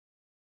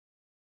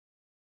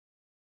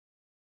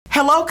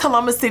Hello,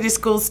 Columbus City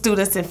School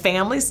students and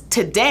families.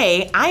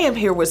 Today, I am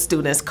here with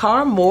students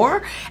Cara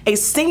Moore, a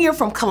senior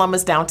from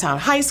Columbus Downtown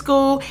High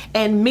School,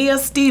 and Mia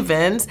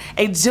Stevens,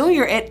 a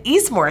junior at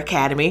Eastmore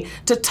Academy,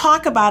 to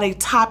talk about a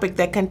topic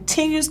that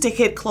continues to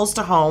hit close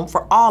to home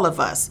for all of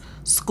us: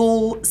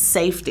 school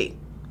safety.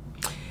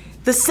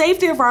 The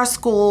safety of our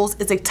schools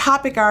is a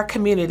topic our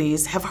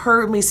communities have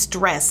heard me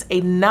stress a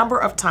number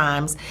of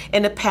times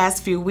in the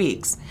past few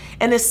weeks,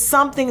 and is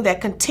something that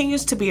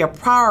continues to be a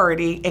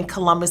priority in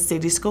Columbus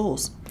City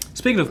Schools.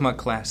 Speaking of my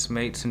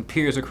classmates and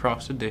peers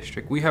across the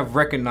district, we have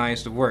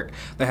recognized the work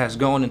that has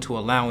gone into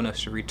allowing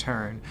us to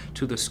return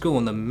to the school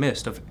in the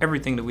midst of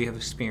everything that we have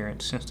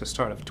experienced since the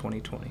start of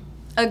 2020.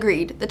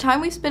 Agreed. The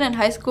time we've spent in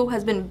high school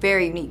has been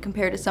very unique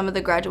compared to some of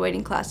the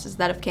graduating classes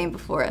that have came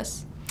before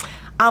us.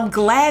 I'm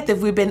glad that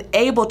we've been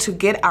able to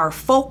get our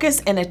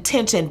focus and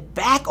attention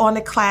back on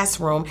the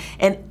classroom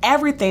and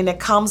everything that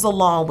comes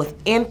along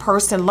with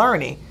in-person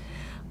learning.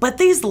 But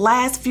these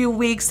last few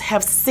weeks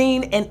have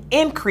seen an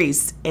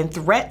increase in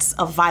threats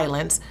of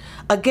violence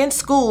against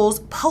schools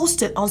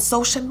posted on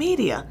social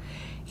media.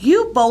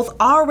 You both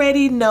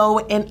already know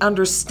and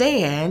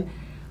understand,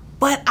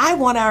 but I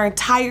want our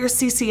entire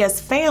CCS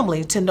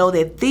family to know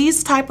that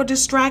these type of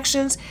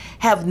distractions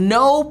have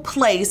no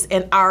place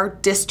in our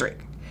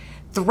district.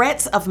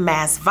 Threats of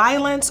mass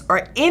violence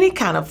or any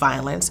kind of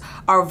violence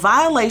are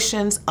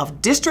violations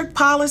of district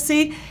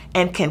policy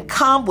and can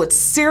come with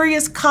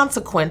serious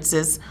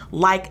consequences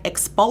like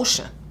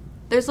expulsion.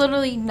 There's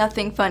literally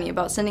nothing funny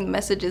about sending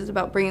messages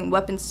about bringing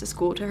weapons to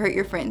school to hurt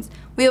your friends.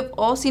 We have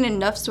all seen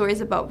enough stories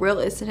about real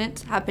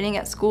incidents happening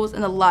at schools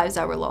and the lives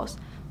that were lost.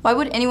 Why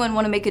would anyone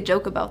want to make a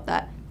joke about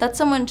that? That's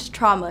someone's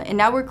trauma, and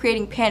now we're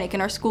creating panic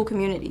in our school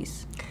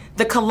communities.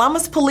 The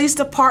Columbus Police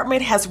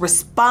Department has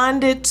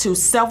responded to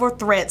several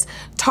threats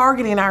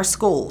targeting our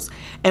schools.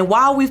 And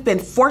while we've been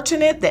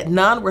fortunate that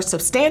none were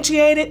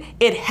substantiated,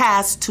 it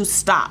has to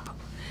stop.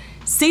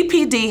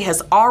 CPD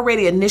has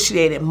already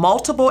initiated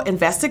multiple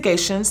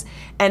investigations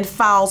and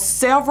filed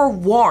several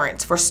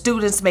warrants for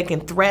students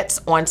making threats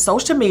on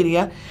social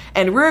media,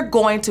 and we're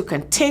going to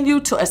continue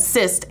to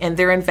assist in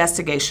their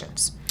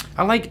investigations.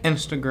 I like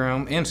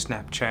Instagram and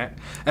Snapchat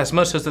as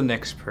much as the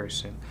next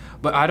person,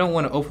 but I don't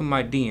want to open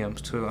my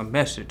DMs to a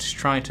message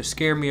trying to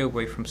scare me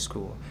away from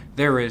school.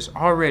 There is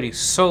already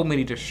so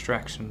many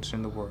distractions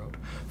in the world.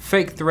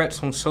 Fake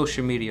threats on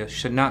social media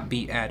should not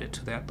be added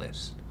to that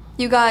list.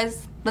 You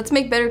guys, let's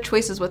make better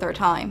choices with our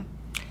time.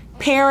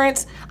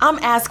 Parents, I'm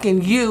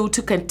asking you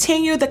to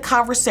continue the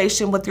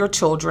conversation with your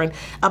children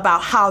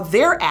about how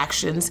their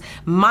actions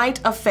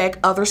might affect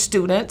other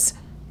students,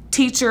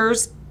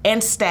 teachers,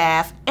 and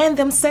staff, and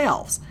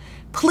themselves.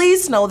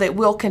 Please know that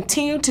we'll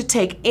continue to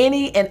take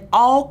any and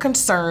all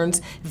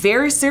concerns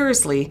very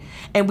seriously,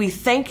 and we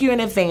thank you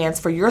in advance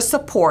for your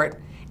support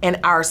in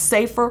our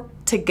Safer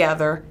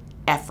Together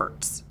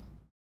efforts.